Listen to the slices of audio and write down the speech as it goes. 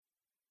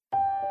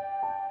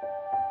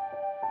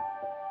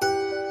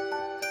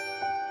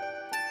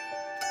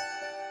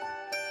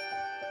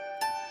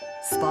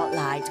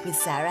Spotlight with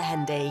Sarah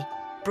Hendy.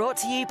 Brought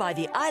to you by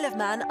the Isle of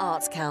Man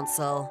Arts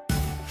Council.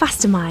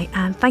 Fastamai,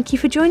 and thank you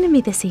for joining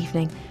me this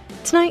evening.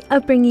 Tonight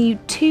I'll bring you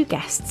two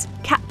guests,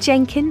 Kat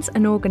Jenkins,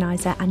 an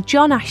organiser, and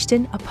John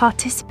Ashton, a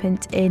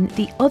participant in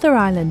The Other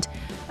Island,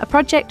 a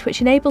project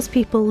which enables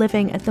people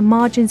living at the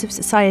margins of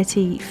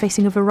society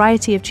facing a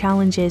variety of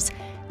challenges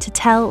to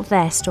tell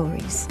their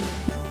stories.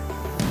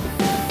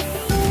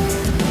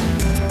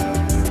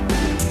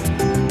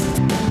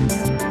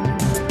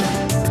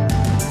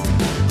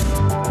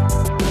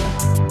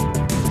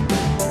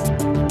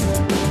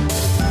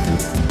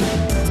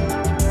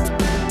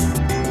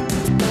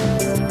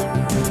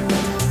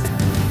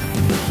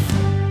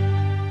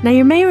 Now,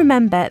 you may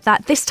remember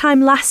that this time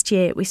last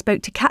year we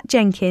spoke to Kat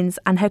Jenkins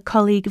and her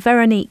colleague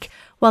Veronique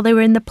while they were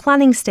in the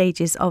planning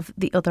stages of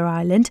The Other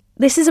Island.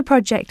 This is a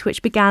project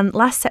which began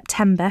last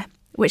September,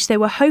 which they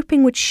were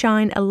hoping would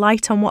shine a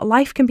light on what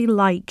life can be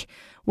like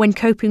when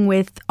coping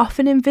with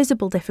often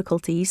invisible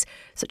difficulties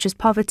such as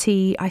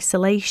poverty,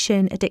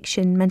 isolation,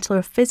 addiction, mental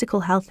or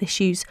physical health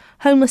issues,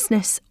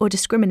 homelessness or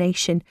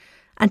discrimination,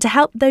 and to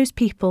help those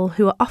people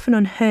who are often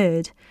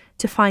unheard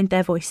to find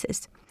their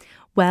voices.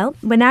 Well,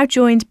 we're now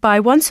joined by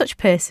one such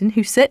person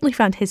who certainly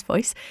found his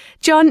voice.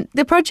 John,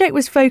 the project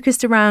was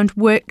focused around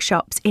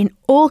workshops in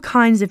all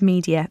kinds of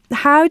media.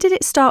 How did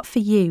it start for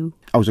you?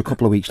 I was a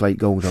couple of weeks late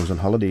going. I was on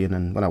holiday, and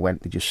then when I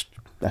went, they just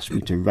asked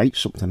me to write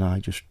something.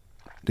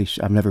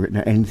 I've never written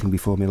anything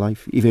before in my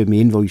life. Even my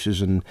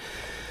invoices and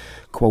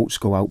quotes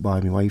go out by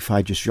my wife.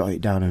 I just jot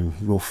it down in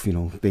rough,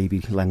 baby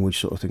language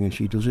sort of thing, and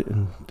she does it.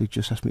 And they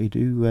just asked me to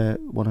do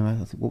what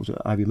was it?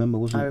 I remember,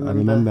 wasn't it? I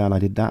remember, and I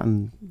did that,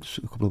 and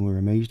a couple of them were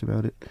amazed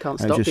about it. Can't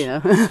stop, just,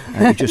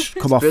 it just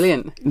come off.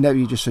 Brilliant. No,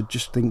 you just said,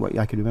 just think what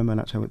I can remember, and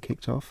that's how it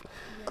kicked off.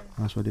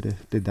 That's why I did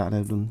that,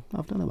 and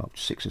I've done about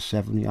 6 or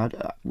 7.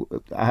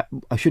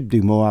 I should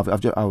do more.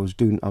 I was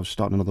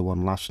starting another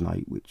one last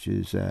night, which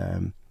is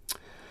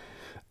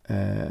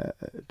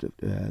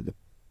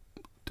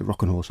the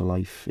Rock and Horse of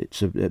Life.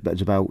 It's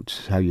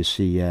about how you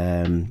see.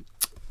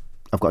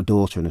 I've got a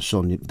daughter and a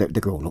son. They're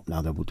grown up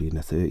now. They'll be in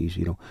their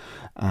 30s,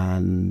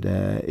 and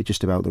it's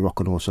just about the rock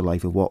and horse of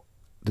life of what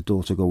the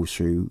daughter goes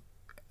through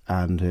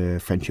and her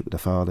friendship with the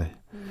father.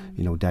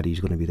 Daddy's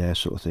going to be there,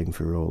 sort of thing,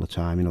 for her all the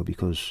time.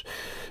 Because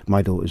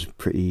my daughter's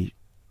pretty.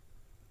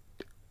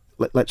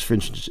 Let's, for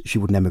instance, she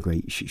wouldn't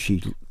emigrate.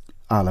 She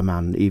Isle of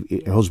Man,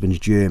 her husband's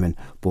German,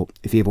 but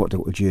if he ever wanted to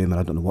go to German,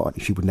 I don't know what,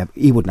 he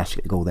wouldn't ask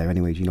her to go there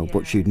anyways, Yeah.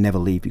 But she'd never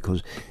leave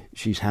because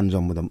she's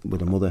hands-on with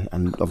her mother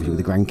and obviously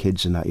with the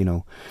grandkids and that,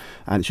 and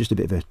it's just a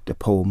bit of a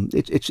poem.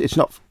 It's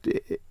not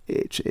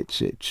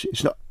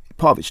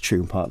part of it's true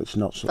and part of it's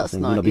not, sort of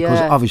thing, because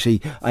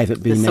obviously I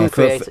haven't been there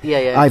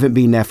I haven't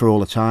been there for all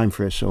the time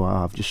for her, so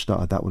I've just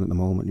started that one at the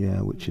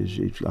moment, which is,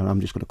 and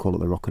I'm just going to call it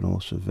the Rock and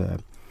Horse of.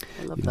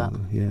 I love that.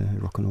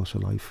 Rock and Horse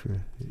of Life.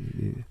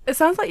 It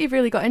sounds like you've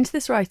really got into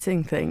this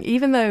writing thing,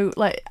 even though,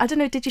 I don't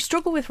know, did you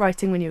struggle with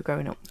writing when you were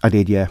growing up? I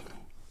did, yeah.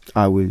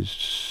 I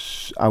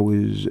was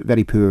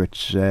very poor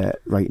at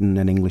writing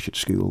and English at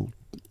school.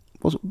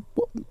 Was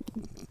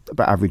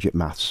about average at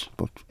maths,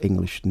 but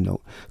English, no,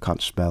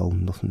 can't spell,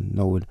 nothing,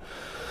 no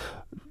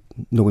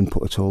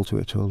input at all to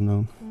it at all,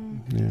 no.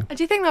 Yeah. And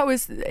do you think that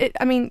was it?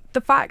 I mean,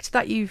 the fact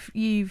that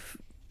you've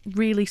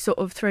really sort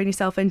of thrown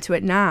yourself into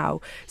it now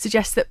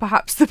suggests that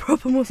perhaps the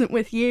problem wasn't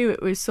with you,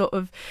 it was sort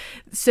of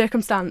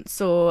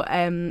circumstance, or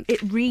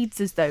it reads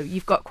as though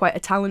you've got quite a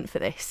talent for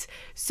this,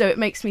 so it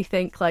makes me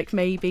think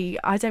maybe,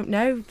 I don't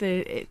know,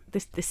 the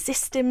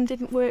system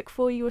didn't work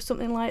for you or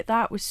something like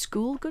that. Was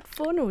school good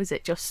fun, or was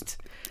it just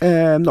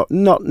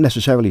not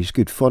necessarily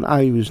good fun?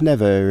 I was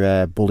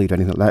never bullied or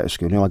anything like that at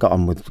school. I got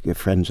on with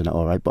friends and that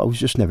all right, but I was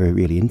just never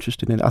really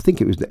interested in it. I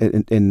think it was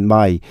in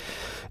my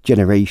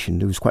generation,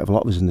 there was quite a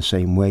lot of us in the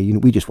same way.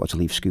 We just wanted to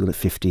leave school at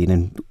 15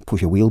 and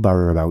push a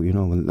wheelbarrow about,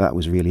 and that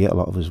was really it. A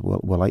lot of us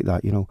were like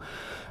that,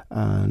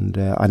 and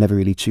I never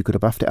really took it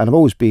up after. And I've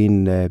always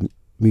been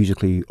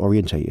musically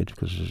orientated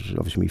because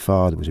obviously my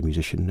father was a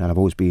musician, and I've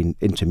always been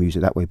into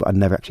music that way, but I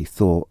never actually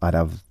thought I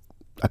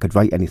could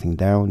write anything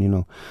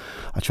down.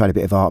 I tried a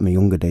bit of art in my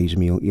younger days,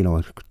 and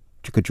I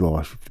could draw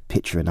a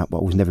picture and that, but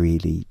I was never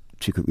really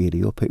took it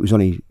really up. It was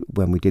only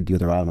when we did The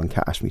Other Island,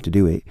 Kat asked me to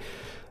do it,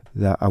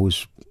 that I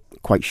was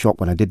quite shocked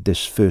when I did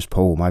this first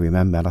poem. I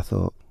remember, and I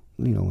thought,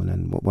 and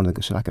then one of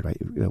the said I could write.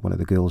 One of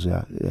the girls,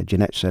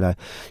 Jeanette, said, I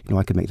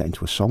could make that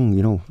into a song.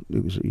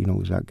 It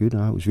was that good.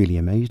 And I was really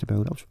amazed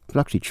about it. I was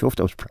actually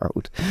chuffed. I was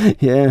proud.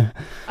 Yeah,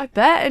 I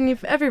bet, and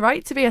you've every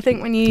right to be. I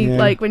think when you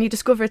when you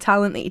discover a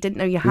talent that you didn't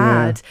know you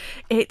had,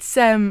 it's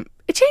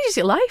it changes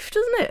your life,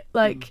 doesn't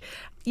it?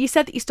 You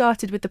said that you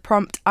started with the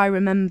prompt, I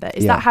remember.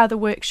 Is that how the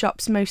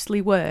workshops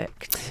mostly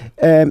worked?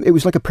 It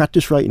was like a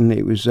practice writing.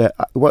 It was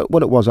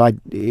what it was. I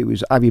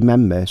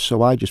remember.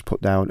 So I just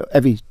put down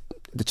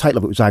the title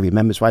of it was I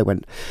Remember. So I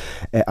went,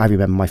 I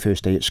remember my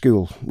first day at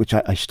school, which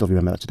I still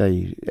remember that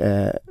today.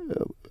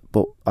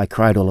 but I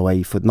cried all the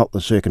way for not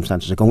the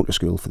circumstances of going to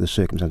school, for the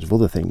circumstances of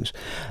other things.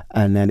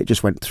 And then it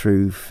just went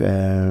through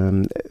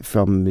from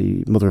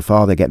the mother and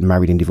father getting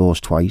married and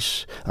divorced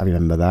twice. I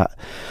remember that.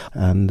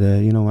 And,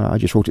 I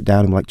just wrote it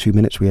down in like 2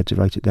 minutes. We had to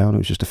write it down. It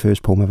was just the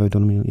first poem I've ever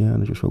done.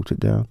 And I just wrote it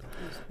down.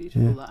 It's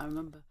beautiful, that I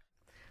remember.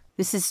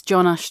 This is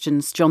John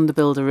Ashton's John the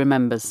Builder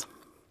Remembers.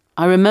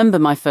 I remember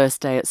my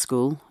first day at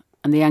school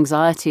and the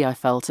anxiety I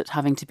felt at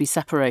having to be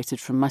separated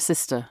from my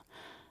sister,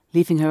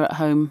 leaving her at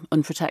home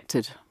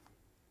unprotected.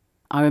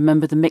 I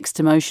remember the mixed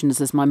emotions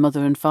as my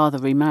mother and father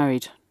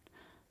remarried,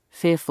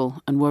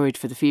 fearful and worried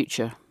for the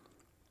future.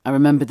 I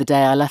remember the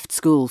day I left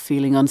school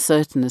feeling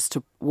uncertain as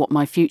to what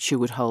my future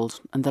would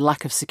hold and the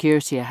lack of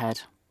security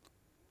ahead.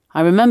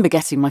 I remember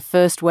getting my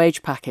first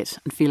wage packet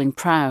and feeling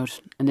proud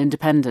and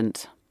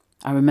independent.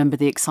 I remember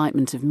the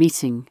excitement of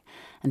meeting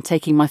and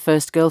taking my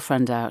first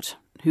girlfriend out,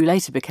 who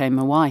later became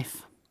my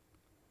wife.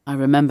 I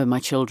remember my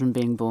children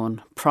being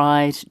born,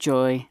 pride,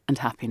 joy and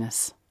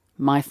happiness,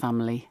 my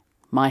family,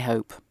 my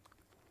hope.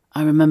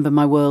 I remember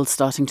my world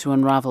starting to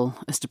unravel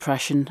as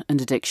depression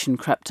and addiction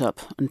crept up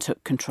and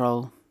took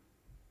control.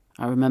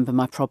 I remember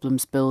my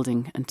problems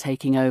building and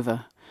taking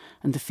over,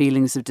 and the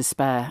feelings of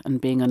despair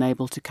and being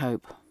unable to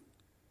cope.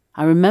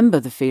 I remember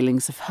the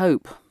feelings of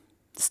hope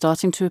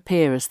starting to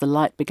appear as the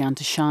light began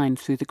to shine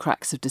through the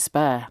cracks of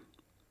despair.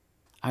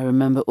 I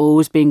remember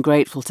always being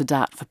grateful to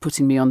DAT for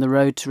putting me on the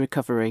road to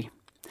recovery.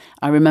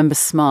 I remember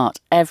SMART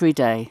every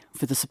day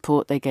for the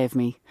support they gave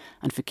me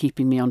and for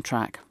keeping me on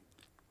track.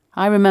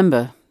 I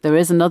remember there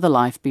is another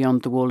life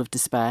beyond the wall of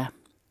despair.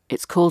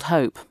 It's called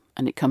hope,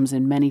 and it comes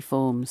in many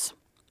forms.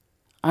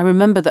 I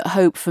remember that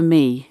hope for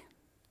me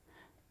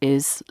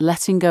is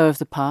letting go of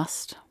the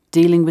past,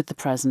 dealing with the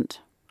present,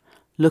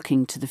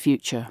 looking to the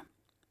future.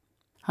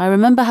 I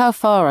remember how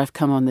far I've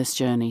come on this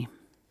journey.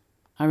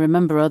 I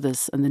remember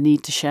others and the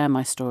need to share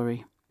my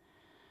story.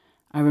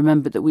 I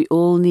remember that we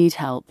all need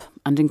help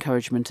and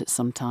encouragement at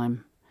some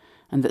time,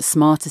 and that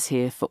SMART is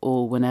here for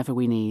all whenever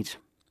we need.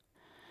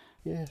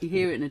 Yeah, you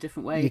hear it in a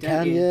different way, you don't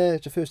can, you? Yeah.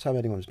 It's the first time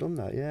anyone's done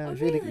that. Yeah, Oh,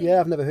 it's really, really? yeah.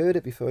 I've never heard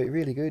it before. It's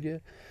really good. Yeah,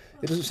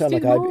 it doesn't sound do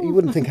like more. you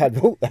wouldn't think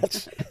I'd wrote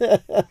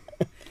that.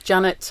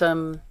 Janet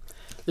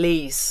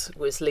Lees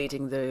was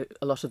leading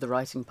a lot of the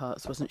writing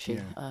parts, wasn't she?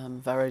 Yeah.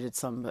 Vera did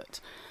some,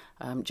 but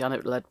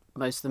Janet led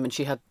most of them, and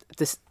she had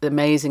this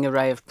amazing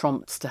array of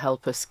prompts to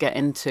help us get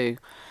into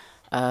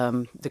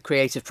the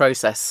creative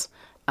process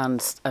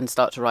and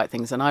start to write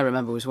things. And I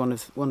remember was one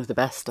of the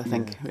best. I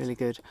think really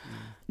good.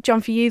 John,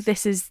 for you,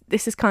 this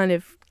is kind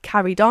of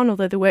carried on,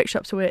 although the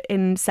workshops were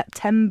in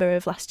September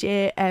of last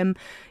year.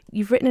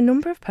 You've written a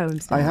number of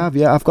poems now. I have,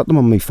 yeah. I've got them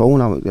on my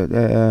phone.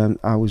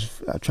 I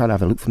was trying to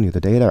have a look from the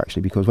other day there,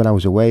 actually, because when I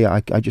was away,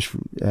 I just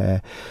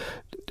a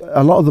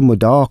lot of them were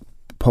dark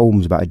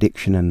poems about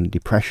addiction and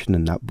depression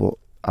and that, but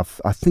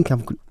I think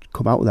I've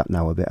come out of that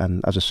now a bit.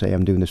 And as I say,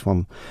 I'm doing this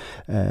one,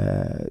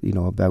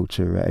 about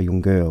a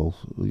young girl,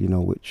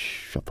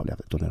 which I probably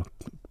haven't done it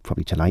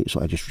probably tonight,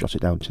 so I just jot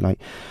it down tonight.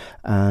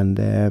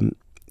 And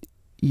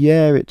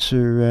it's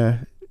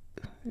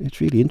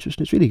really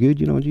interesting. It's really good.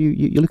 You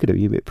look at it,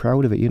 you're a bit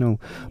proud of it.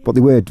 But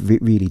they were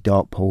really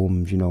dark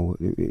poems.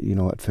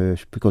 At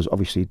first, because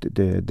obviously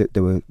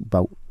they were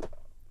about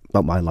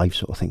my life,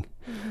 sort of thing.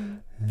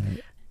 Mm-hmm.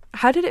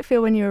 How did it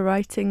feel when you were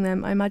writing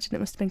them? I imagine it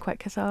must have been quite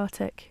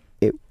cathartic.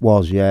 It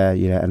was, yeah,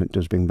 and it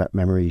does bring back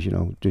memories.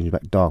 Brings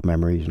back dark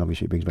memories, and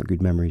obviously it brings back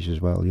good memories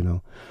as well.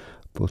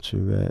 But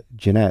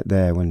Jeanette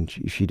there, when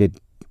she did.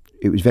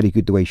 It was very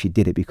good the way she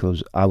did it,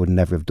 because I would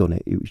never have done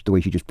it. It was the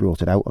way she just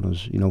brought it out on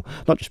us,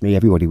 Not just me,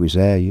 everybody was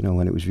there,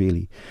 and it was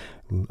really.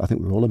 I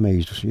think we were all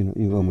amazed,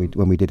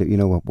 when we did it,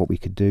 what we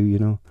could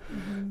do,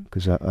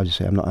 Because I just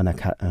say I'm not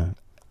an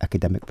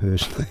academic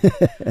person.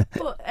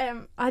 But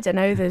I don't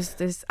know.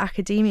 There's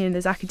academia and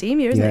there's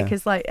academia, isn't it?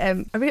 Because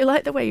I really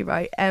like the way you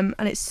write, and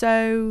it's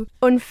so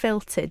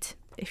unfiltered,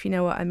 if you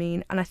know what I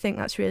mean. And I think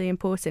that's really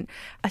important.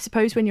 I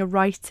suppose when you're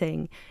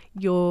writing,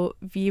 you're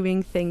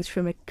viewing things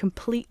from a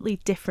completely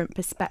different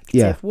perspective.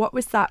 Yeah. What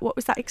was that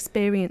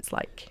experience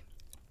like?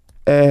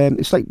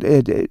 It's like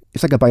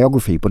a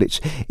biography, but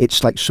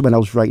it's like someone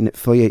else writing it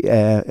for you.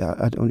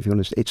 I don't know if you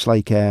understand. It's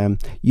like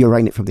you're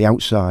writing it from the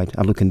outside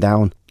and looking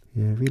down.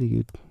 Yeah, really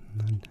good.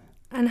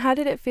 And how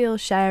did it feel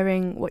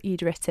sharing what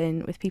you'd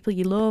written with people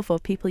you love or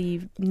people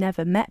you've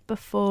never met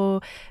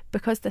before,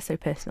 because they're so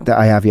personal? That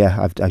I have,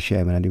 yeah. I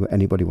share them when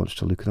anybody wants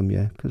to look at them,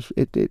 yeah. Because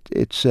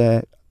it's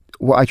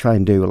what I try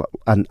and do,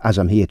 and as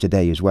I'm here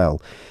today as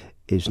well,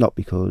 is not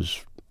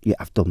because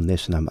I've done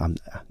this and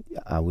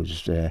I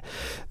was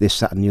this,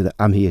 that and the other.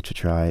 I'm here to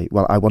try.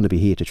 Well, I want to be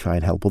here to try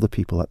and help other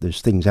people. That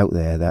there's things out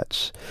there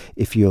that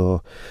if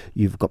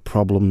you've got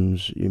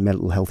problems, your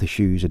mental health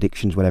issues,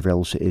 addictions, whatever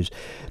else it is,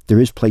 there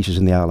is places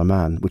in the Isle of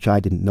Man which I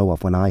didn't know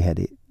of when I had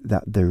it.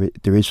 That there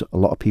is a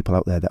lot of people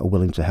out there that are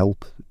willing to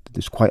help.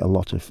 There's quite a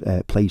lot of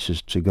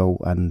places to go,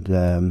 and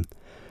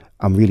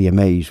I'm really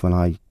amazed when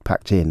I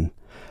packed in.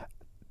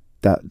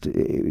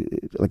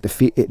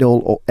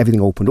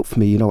 everything opened up for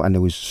me, and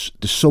there's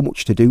so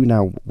much to do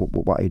now.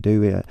 What I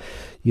do,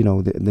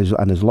 there's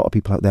a lot of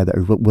people out there that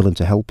are willing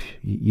to help.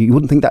 You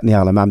wouldn't think that in the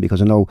Isle of Man,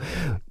 because I know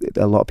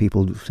a lot of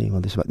people say,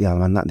 well, this about the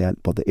Isle of Man,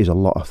 but there is a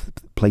lot of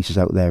places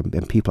out there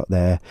and people out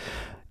there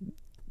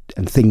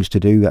and things to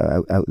do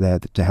out there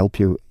to help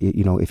you.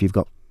 If you've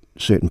got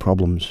certain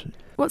problems.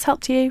 What's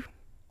helped you?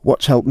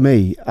 What's helped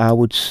me, I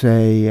would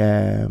say,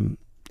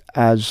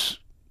 as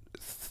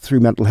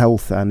through mental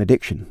health and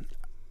addiction.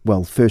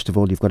 Well, first of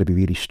all, you've got to be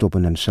really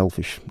stubborn and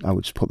selfish. I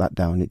would put that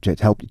down. To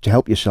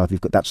help yourself,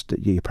 that's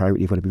your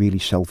priority. You've got to be really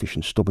selfish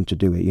and stubborn to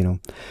do it,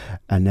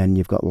 And then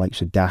you've got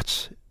likes of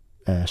DAT,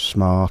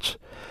 SMART,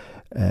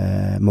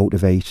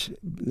 Motivate,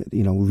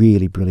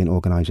 really brilliant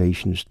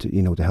organisations to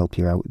help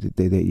you out.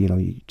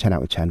 They 10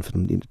 out of 10 for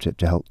them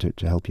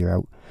to help you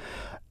out.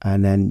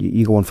 And then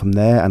you go on from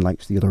there, and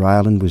like the Other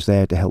Ireland was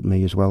there to help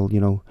me as well,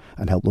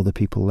 and help other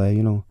people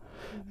there,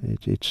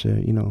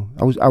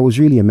 I was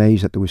really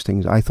amazed that there was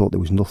things. I thought there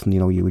was nothing.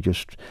 You were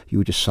just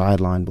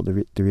sidelined, but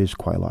there is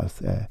quite a lot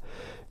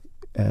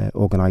of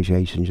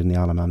organisations in the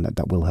Isle of Man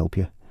that will help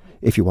you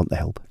if you want the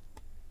help.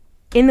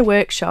 In the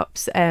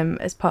workshops,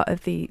 as part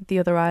of the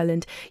Other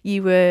Ireland,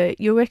 you were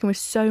working with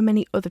so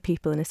many other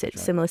people in a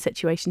similar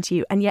situation to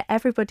you, and yet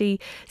everybody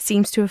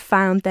seems to have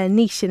found their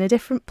niche in a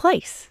different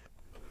place.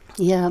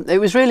 Yeah, it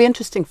was really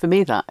interesting for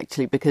me, that,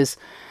 actually, because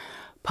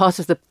part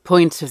of the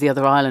point of the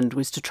Other Ireland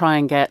was to try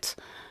and get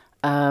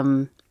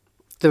the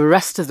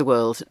rest of the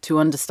world to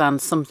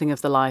understand something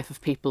of the life of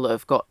people that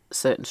have got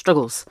certain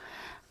struggles.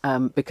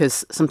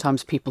 Because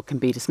sometimes people can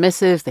be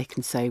dismissive, they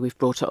can say we've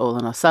brought it all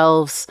on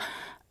ourselves.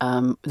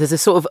 There's a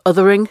sort of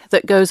othering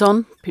that goes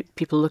on.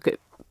 People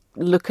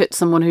look at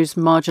someone who's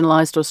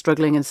marginalised or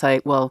struggling and say,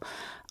 well,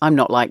 I'm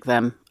not like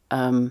them,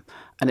 and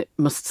it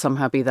must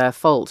somehow be their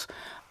fault.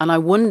 And I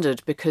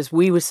wondered, because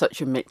we were such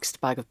a mixed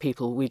bag of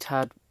people, we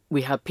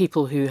had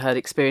people who had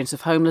experience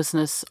of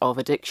homelessness, of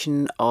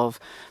addiction, of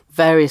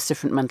various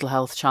different mental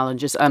health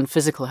challenges and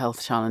physical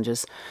health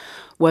challenges,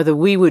 whether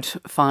we would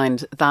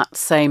find that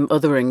same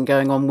othering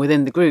going on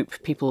within the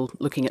group, people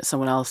looking at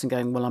someone else and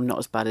going, well, I'm not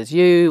as bad as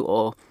you,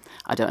 or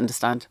I don't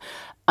understand.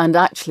 And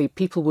actually,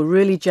 people were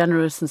really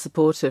generous and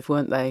supportive,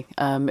 weren't they?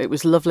 It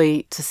was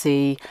lovely to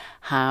see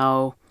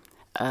how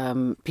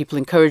people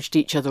encouraged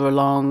each other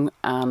along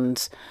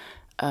and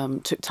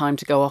took time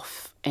to go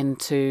off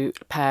into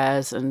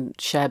pairs and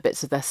share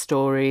bits of their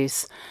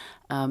stories.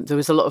 There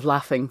was a lot of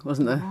laughing,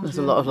 wasn't there? There was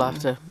a lot of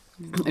laughter.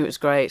 It was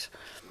great.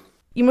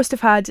 You must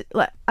have had,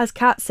 as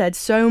Kat said,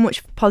 so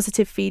much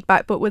positive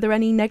feedback, but were there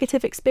any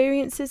negative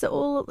experiences at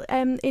all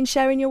in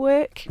sharing your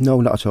work? No,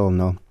 not at all,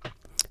 no.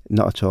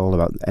 Not at all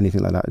about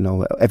anything like that,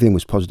 no. Everything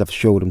was positive. I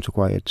showed them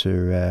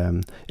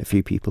to a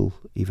few people,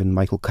 even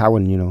Michael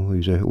Cowan,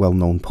 who's a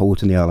well-known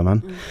poet in the Isle of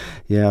Man.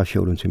 Yeah, I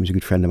showed him to him. He's a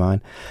good friend of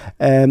mine.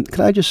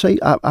 Can I just say,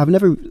 I've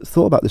never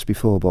thought about this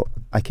before, but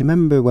I can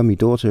remember when my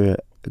daughter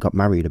got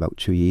married about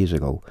 2 years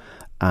ago,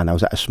 and I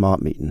was at a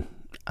SMART meeting,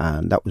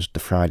 and that was the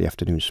Friday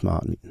afternoon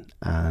SMART meeting,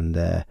 and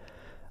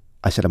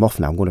I said, I'm off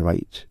now, I'm going to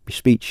write my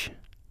speech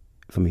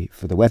for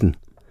the wedding.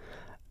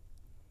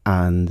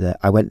 And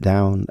I went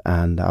down,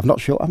 and I've not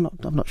shown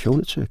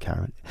it to her,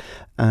 Karen,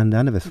 and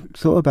I never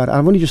thought about it.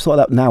 I've only just thought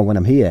of that now when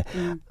I'm here.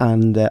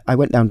 And I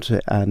went down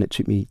and it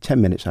took me 10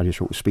 minutes. I just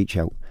wrote a speech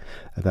out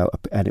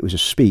and it was a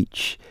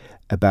speech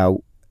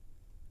about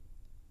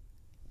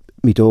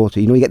my daughter.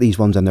 You get these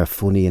ones and they're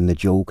funny and they're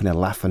joking and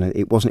they're laughing. And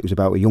it wasn't. It was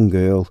about a young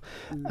girl,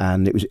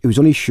 and it was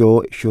only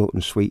short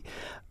and sweet.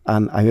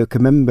 And I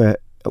can remember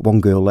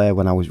one girl there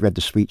when I read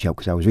the speech out,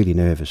 because I was really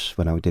nervous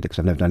when I did it, because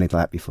I've never done anything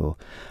like that before.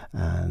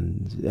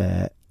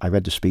 And I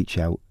read the speech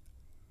out,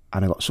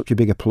 and I got such a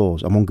big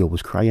applause. And one girl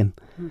was crying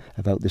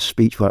about this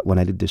speech when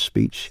I did this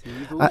speech.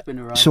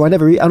 So I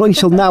never, I only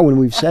till now when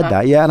we've said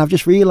that, yeah. And I've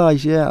just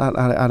realised,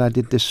 and I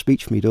did this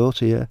speech for my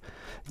daughter, yeah.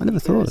 I never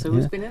thought of it.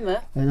 It's been in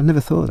there. I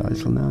never thought of that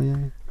until now, yeah.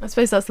 I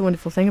suppose that's the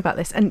wonderful thing about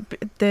this, and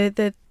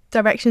the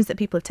directions that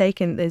people have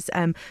taken. There's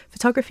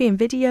photography and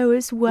video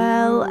as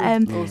well.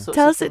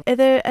 Tell us, are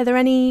there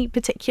any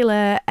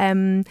particular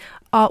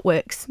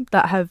artworks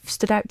that have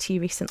stood out to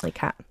you recently,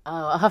 Kat?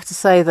 I have to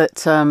say that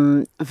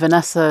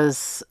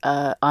Vanessa's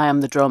I Am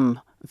the Drum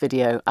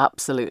video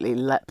absolutely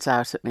leapt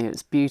out at me. It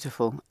was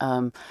beautiful.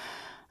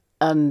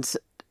 And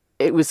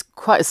it was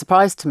quite a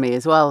surprise to me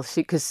as well,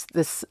 because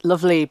this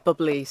lovely,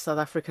 bubbly South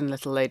African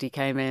little lady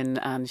came in,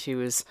 and she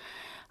was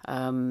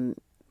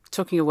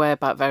talking away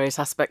about various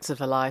aspects of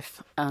her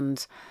life,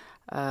 and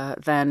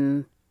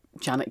then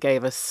Janet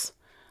gave us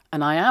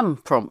an I am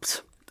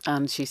prompt,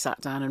 and she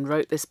sat down and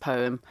wrote this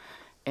poem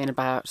in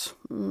about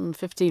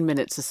 15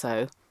 minutes or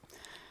so,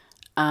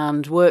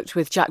 and worked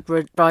with Jack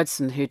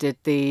Brydeson, who did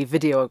the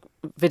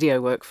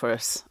video work for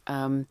us,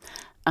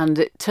 and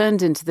it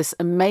turned into this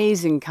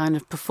amazing kind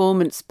of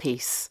performance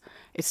piece.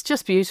 It's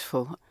just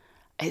beautiful.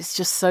 It's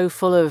just so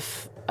full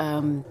of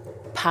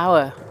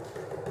power.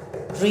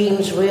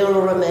 Dreams real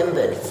or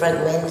remembered,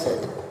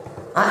 fragmented.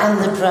 I am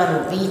the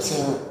drum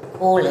beating,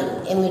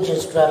 calling,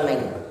 images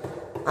drumming.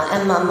 I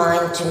am my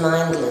mind to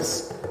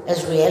mindless,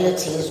 as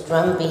reality is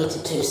drumbeat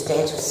to a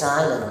state of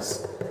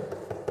silence.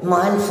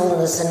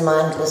 Mindfulness and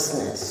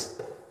mindlessness.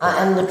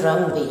 I am the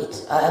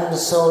drumbeat. I am the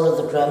soul of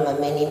the drummer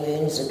many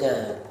moons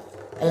ago.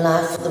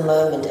 Alive for the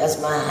moment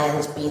as my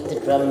hands beat the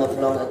drum of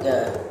long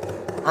ago.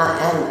 I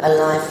am a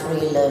life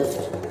relived,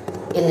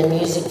 in the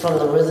music from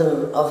the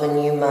rhythm of a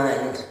new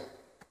mind.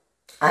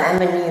 I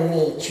am a new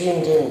me,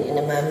 tuned in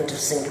a moment of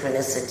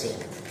synchronicity.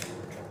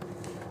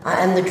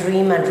 I am the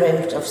dream I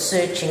dreamt of,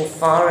 searching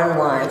far and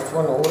wide for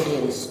an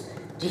audience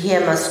to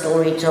hear my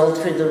story told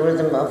through the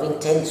rhythm of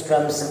intense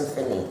drum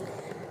symphony,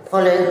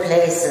 following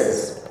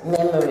places,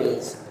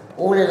 memories,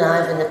 all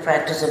alive in the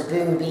practice of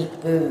boom,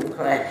 beat, boom,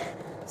 crash,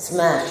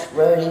 smash,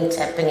 rolling,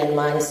 tapping and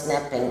mind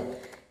snapping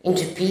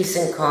into peace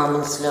and calm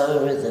and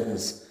slower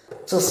rhythms,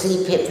 till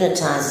sleep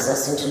hypnotizes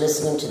us into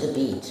listening to the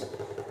beat.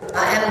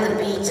 I am the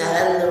beat, I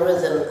am the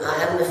rhythm,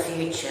 I am the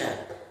future,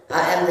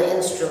 I am the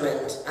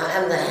instrument, I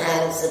am the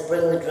hands that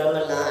bring the drum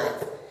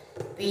alive.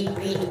 Beat,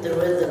 beat the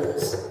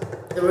rhythms,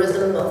 the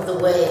rhythm of the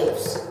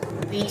waves,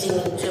 beating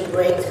into a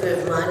breakthrough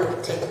of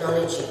mind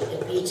technology,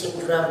 a beating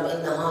drum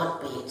in the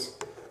heartbeat.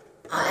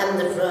 I am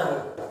the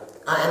drum,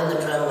 I am the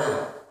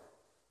drummer.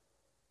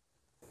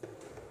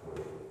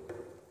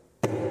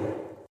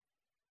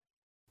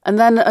 And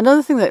then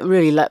another thing that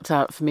really leapt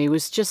out for me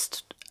was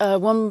just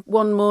one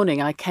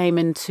morning I came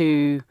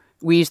into,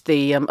 we used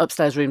the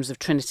upstairs rooms of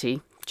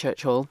Trinity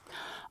Church Hall,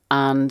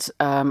 and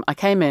I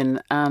came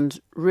in and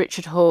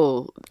Richard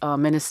Hall, our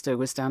minister,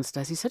 was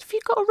downstairs. He said, "Have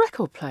you got a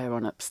record player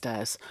on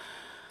upstairs?"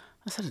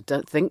 I said, "I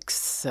don't think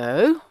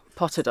so."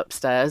 Potted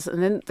upstairs,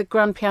 and then the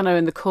grand piano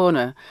in the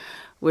corner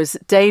was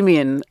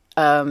Damien,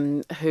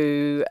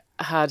 who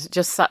had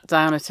just sat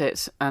down at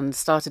it and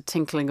started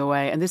tinkling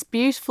away, and this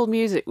beautiful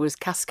music was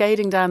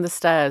cascading down the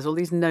stairs, all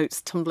these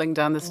notes tumbling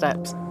down the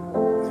steps.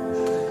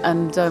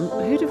 And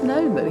who'd have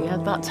known that he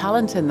had that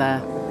talent in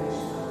there?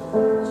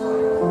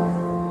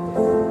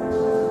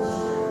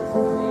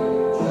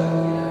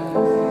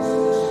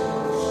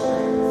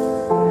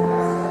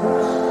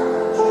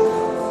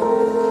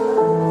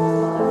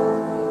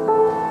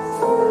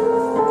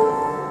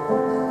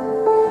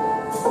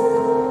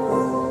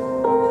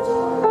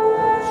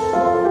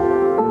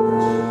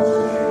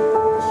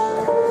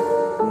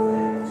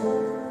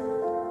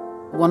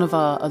 One of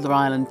our Other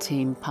Island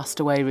team passed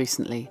away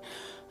recently.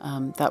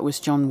 That was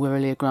John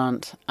Wirralia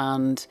Grant,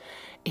 and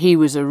he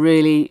was a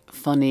really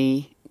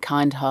funny,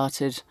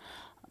 kind-hearted,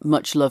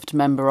 much-loved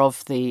member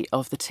of the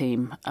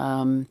team.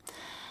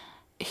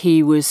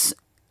 He was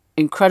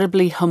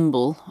incredibly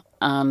humble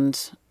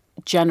and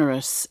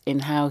generous in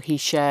how he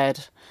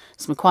shared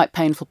some quite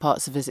painful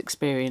parts of his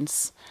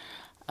experience,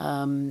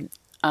 and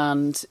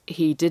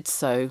he did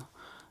so.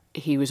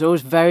 He was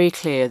always very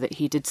clear that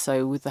he did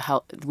so with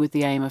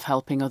the aim of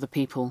helping other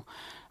people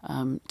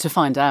to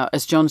find out,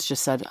 as John's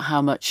just said,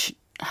 how much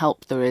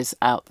help there is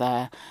out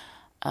there,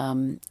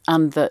 and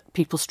that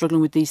people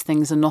struggling with these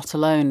things are not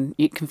alone.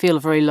 You can feel a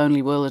very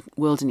lonely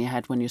world in your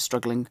head when you're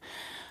struggling,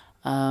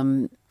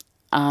 and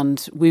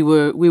we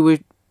were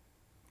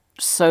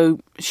so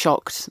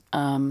shocked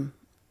and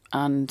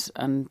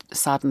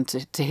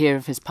saddened to hear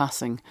of his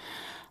passing,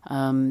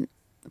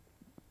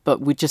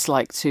 but we'd just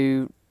like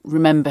to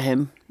remember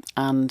him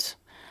and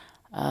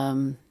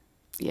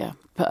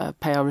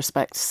pay our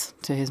respects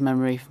to his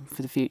memory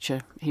for the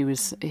future.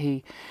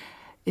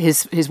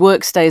 His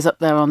work stays up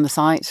there on the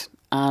site,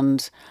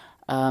 and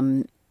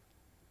we're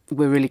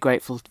really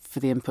grateful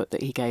for the input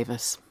that he gave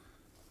us.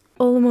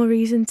 All the more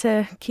reason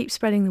to keep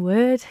spreading the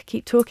word,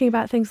 keep talking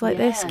about things like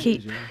this,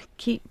 keep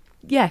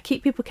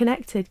people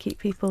connected, keep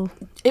people.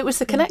 It was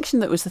the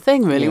connection that was the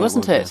thing, really,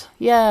 wasn't it?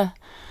 Yeah.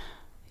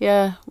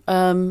 Yeah,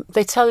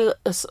 they tell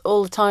us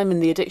all the time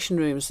in the addiction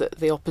rooms that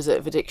the opposite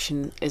of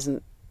addiction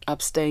isn't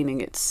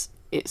abstaining, it's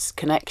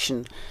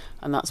connection,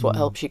 and that's what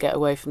helps you get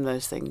away from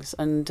those things.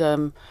 And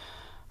I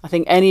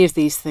think any of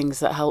these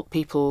things that help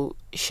people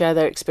share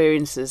their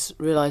experiences,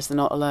 realise they're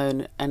not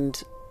alone,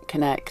 and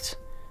connect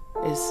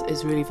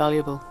is really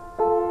valuable.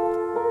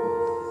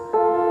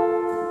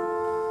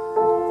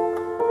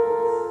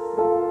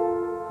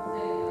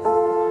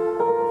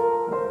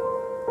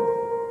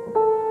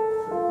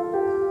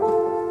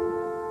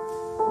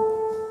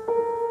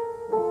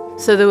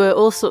 So there were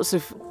all sorts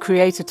of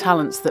creative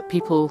talents that we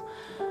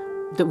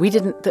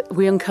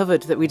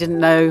uncovered that we didn't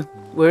know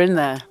were in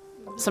there.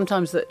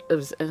 Sometimes,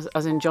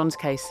 as in John's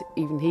case,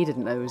 even he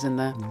didn't know was in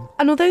there.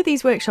 And although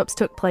these workshops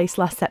took place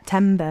last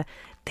September,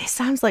 this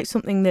sounds like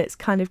something that's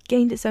kind of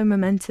gained its own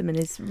momentum and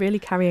is really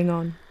carrying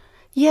on.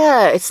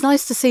 Yeah, it's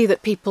nice to see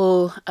that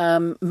people,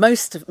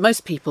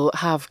 most people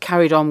have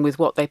carried on with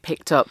what they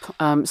picked up.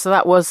 So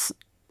that was,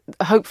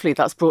 hopefully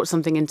that's brought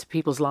something into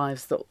people's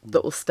lives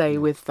that will stay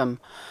with them.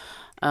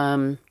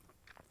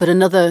 But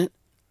another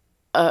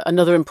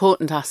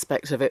important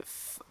aspect of it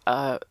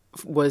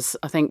was,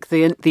 I think,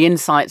 the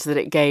insights that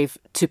it gave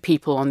to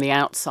people on the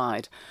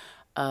outside.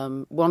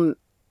 One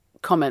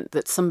comment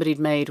that somebody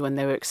made when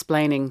they were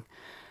explaining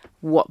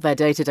what their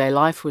day-to-day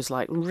life was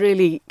like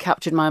really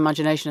captured my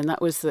imagination, and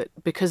that was that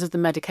because of the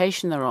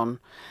medication they're on,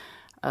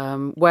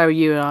 where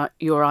you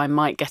or I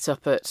might get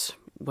up at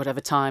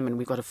whatever time and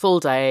we've got a full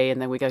day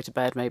and then we go to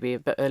bed maybe a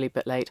bit early, a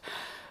bit late.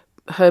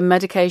 Her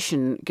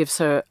medication gives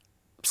her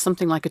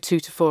something like a 2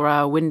 to 4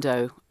 hour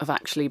window of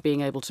actually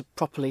being able to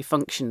properly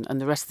function,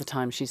 and the rest of the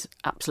time she's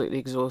absolutely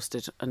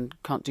exhausted and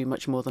can't do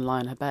much more than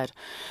lie in her bed.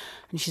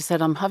 And she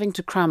said, I'm having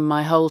to cram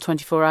my whole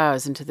 24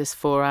 hours into this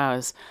 4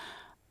 hours.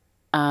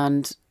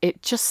 And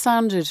it just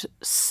sounded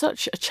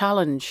such a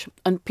challenge.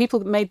 And people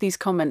made these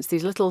comments,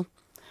 these little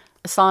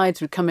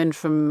asides would come in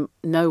from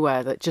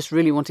nowhere that just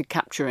really wanted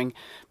capturing.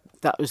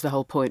 That was the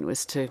whole point,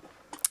 was to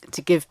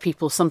give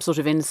people some sort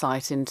of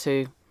insight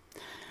into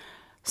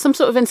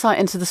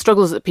the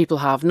struggles that people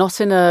have, not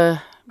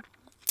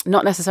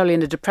necessarily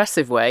in a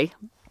depressive way,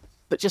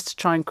 but just to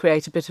try and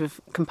create a bit of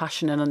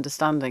compassion and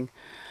understanding.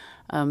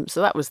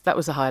 So that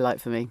was a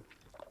highlight for me.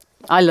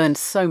 I learned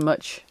so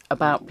much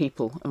about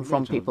people and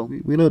from people.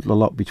 We learned a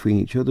lot between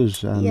each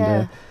other's,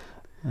 and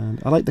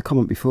I like the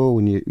comment before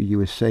when you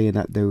were saying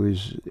that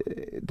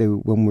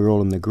when we were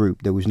all in the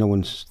group, there was no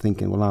one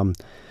thinking, well,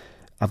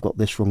 I've got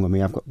this wrong with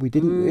me. We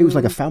didn't. It was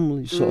like a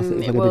family sort of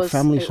thing. It was like a big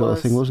family sort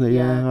of thing, wasn't it?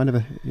 Yeah. I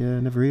never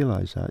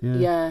realised that. Yeah.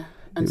 Yeah,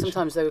 and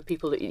sometimes there were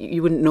people that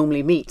you wouldn't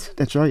normally meet.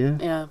 That's right. Yeah.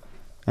 Yeah.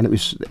 And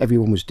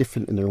everyone was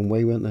different in their own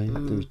way, weren't they?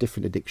 There was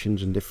different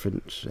addictions and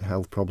different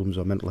health problems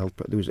or mental health.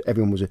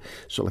 Everyone was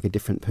sort of like a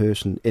different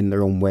person in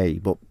their own way.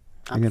 But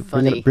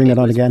bring it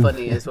on again.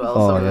 Funny as well.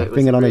 Oh, Sorry, yeah. it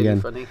Bring it on really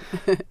again. Funny.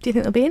 Do you think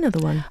there'll be another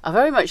one? I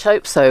very much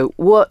hope so.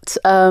 What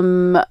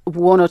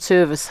one or two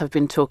of us have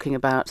been talking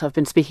about. I've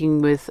been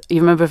speaking with. You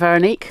remember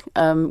Veronique?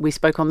 She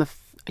spoke on the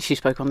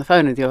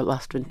phone with your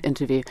last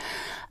interview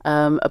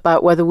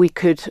about whether we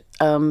could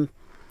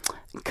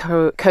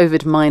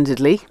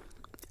COVID-mindedly,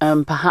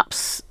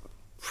 perhaps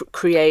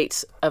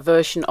create a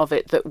version of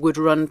it that would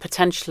run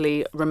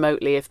potentially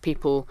remotely if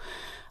people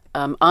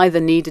either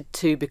needed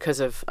to because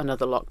of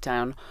another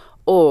lockdown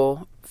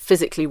or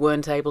physically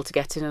weren't able to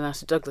get in and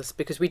out of Douglas,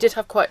 because we did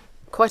have quite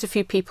a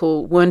few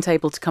people weren't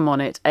able to come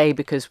on it, A,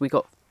 because we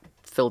got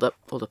filled up,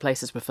 all the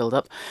places were filled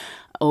up,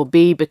 or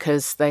B,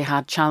 because they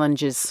had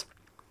challenges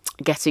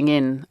getting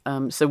in.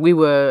 So we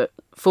were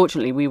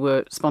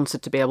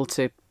sponsored to be able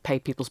to pay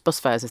people's bus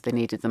fares if they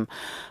needed them,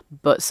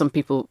 but some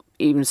people,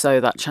 even so,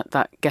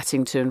 that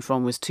getting to and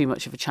from was too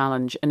much of a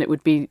challenge, and it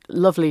would be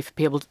lovely for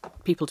people to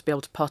be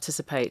able to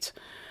participate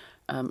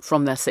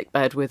from their sick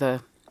bed with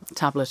a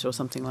tablet or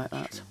something like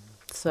that.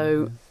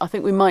 So I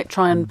think we might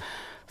try and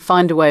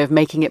find a way of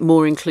making it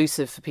more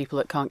inclusive for people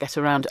that can't get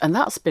around, and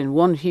that's been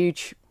one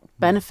huge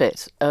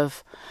benefit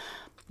of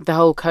the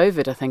whole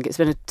COVID. I think it's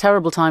been a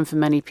terrible time for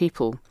many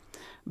people,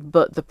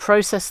 but the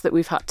process that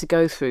we've had to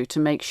go through to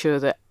make sure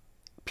that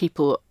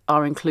people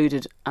are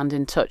included and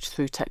in touch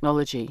through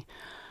technology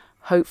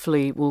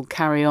hopefully will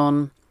carry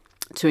on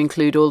to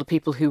include all the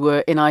people who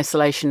were in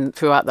isolation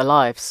throughout their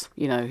lives,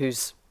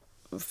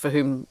 for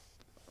whom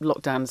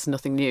lockdown's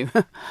nothing new.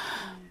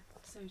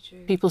 So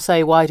true. People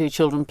say, why do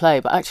children play?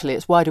 But actually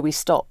it's why do we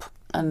stop?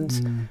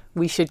 And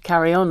we should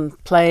carry on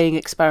playing,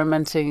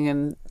 experimenting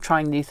and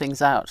trying new things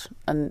out,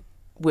 and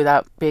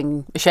without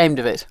being ashamed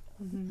of it.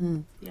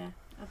 Yeah,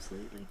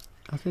 absolutely.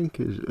 I think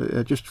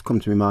it just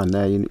come to my mind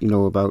there,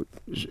 about,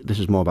 this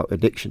is more about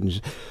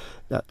addictions,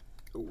 that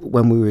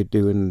when we were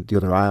doing the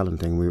other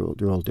Ireland thing, we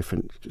were all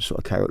different sort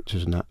of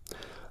characters and that.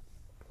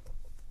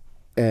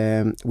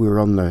 We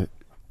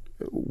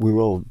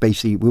were all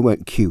basically, we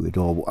weren't cured,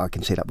 or I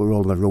can say that, but we were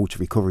all on the road to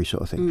recovery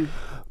sort of thing.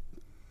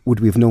 Would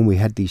we have known we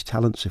had these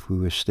talents if we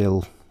were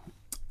still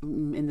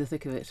in the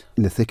thick of it?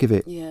 In the thick of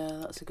it. Yeah,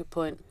 that's a good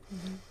point.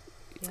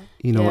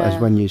 As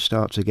when you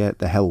start to get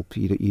the help,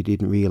 you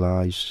didn't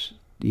realise,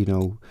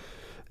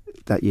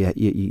 that you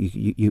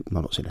I'm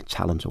not saying a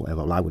talent or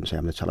whatever. Well, I wouldn't say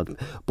I'm a talent,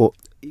 but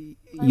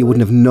you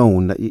wouldn't have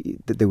known that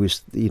there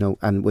was,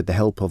 and with the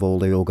help of all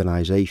the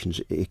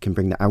organisations, it can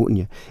bring that out in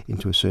you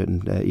into a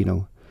certain,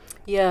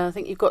 Yeah, I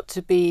think you've got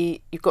to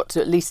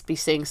at least be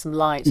seeing some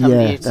light,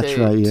 haven't you,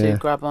 to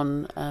grab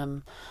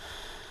on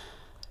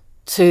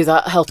to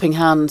that helping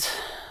hand.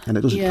 And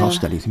it doesn't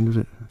cost anything, does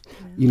it?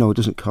 It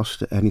doesn't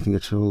cost anything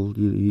at all.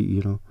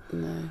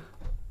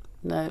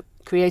 No.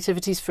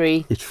 Creativity's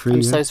free. It's free,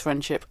 and so's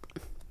friendship.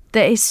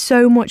 There is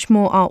so much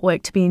more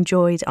artwork to be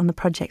enjoyed on the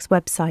project's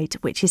website,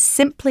 which is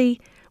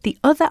simply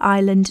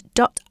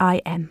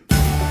theotherisland.im.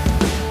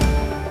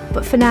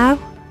 But for now,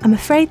 I'm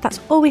afraid that's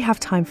all we have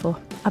time for.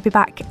 I'll be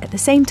back at the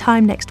same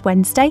time next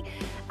Wednesday,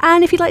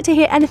 and if you'd like to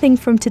hear anything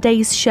from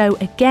today's show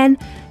again,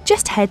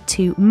 just head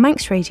to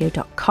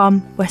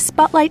manxradio.com, where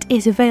Spotlight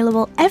is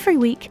available every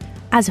week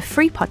as a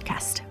free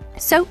podcast.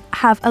 So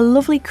have a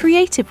lovely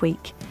creative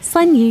week.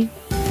 Slán you.